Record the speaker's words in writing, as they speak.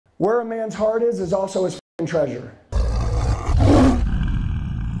Where a man's heart is also his f***ing treasure.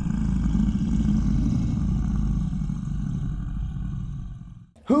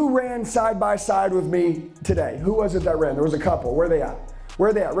 Who ran side by side with me today? Who was it that ran? There was a couple. Where are they at? Where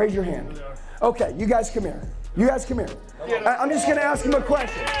are they at? Raise your hand. Okay, you guys come here. You guys come here. I'm just going to ask them a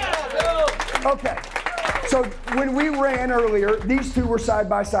question. Okay, so when we ran earlier, these two were side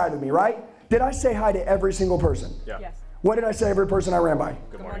by side with me, right? Did I say hi to every single person? Yeah. Yes. What did I say to every person I ran by?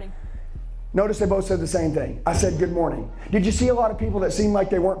 Good morning. Notice they both said the same thing. I said, good morning. Did you see a lot of people that seemed like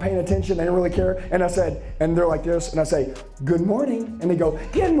they weren't paying attention, they didn't really care? And I said, and they're like this, and I say, good morning. And they go,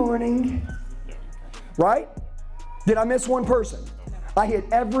 good morning. Right? Did I miss one person? I hit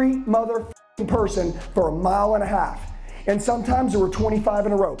every motherfucking person for a mile and a half. And sometimes there were 25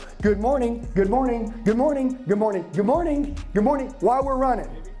 in a row. Good morning, good morning, good morning, good morning, good morning, good morning, while we're running.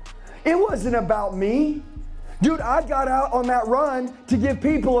 It wasn't about me. Dude, I got out on that run to give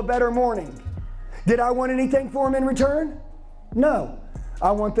people a better morning. Did I want anything for them in return? No. I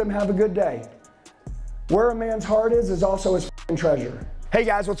want them to have a good day. Where a man's heart is also his f***ing treasure. Hey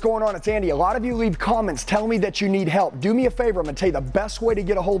guys, what's going on? It's Andy. A lot of you leave comments telling me that you need help. Do me a favor, I'm gonna tell you the best way to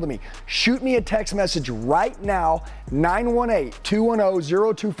get a hold of me. Shoot me a text message right now,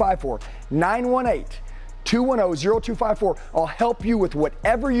 918-210-0254. 918-210-0254. I'll help you with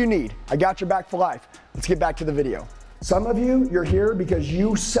whatever you need. I got your back for life. Let's get back to the video. Some of you, you're here because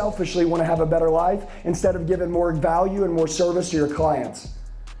you selfishly want to have a better life instead of giving more value and more service to your clients.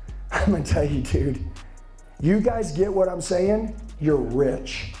 I'm gonna tell you, dude, you guys get what I'm saying? You're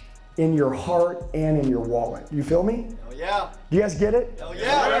rich in your heart and in your wallet. You feel me? Hell yeah. Do you guys get it? Hell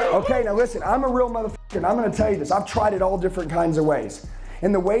yeah. Okay, now listen, I'm a real motherfucker and I'm gonna tell you this. I've tried it all different kinds of ways.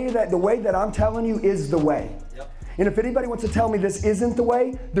 And the way that I'm telling you is the way. Yep. And if anybody wants to tell me this isn't the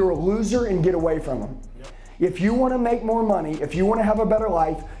way, they're a loser and get away from them. Yep. If you want to make more money, if you want to have a better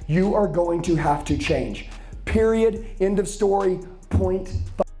life, you are going to have to change. Period. End of story. Point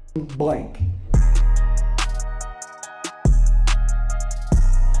blank.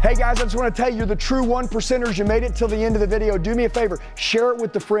 Hey guys, I just want to tell you, you're the true 1%ers. You made it till the end of the video. Do me a favor, share it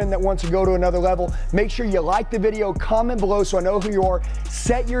with the friend that wants to go to another level. Make sure you like the video, comment below so I know who you are,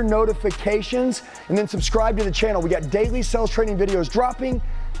 set your notifications, and then subscribe to the channel. We got daily sales training videos dropping.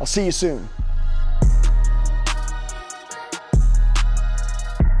 I'll see you soon.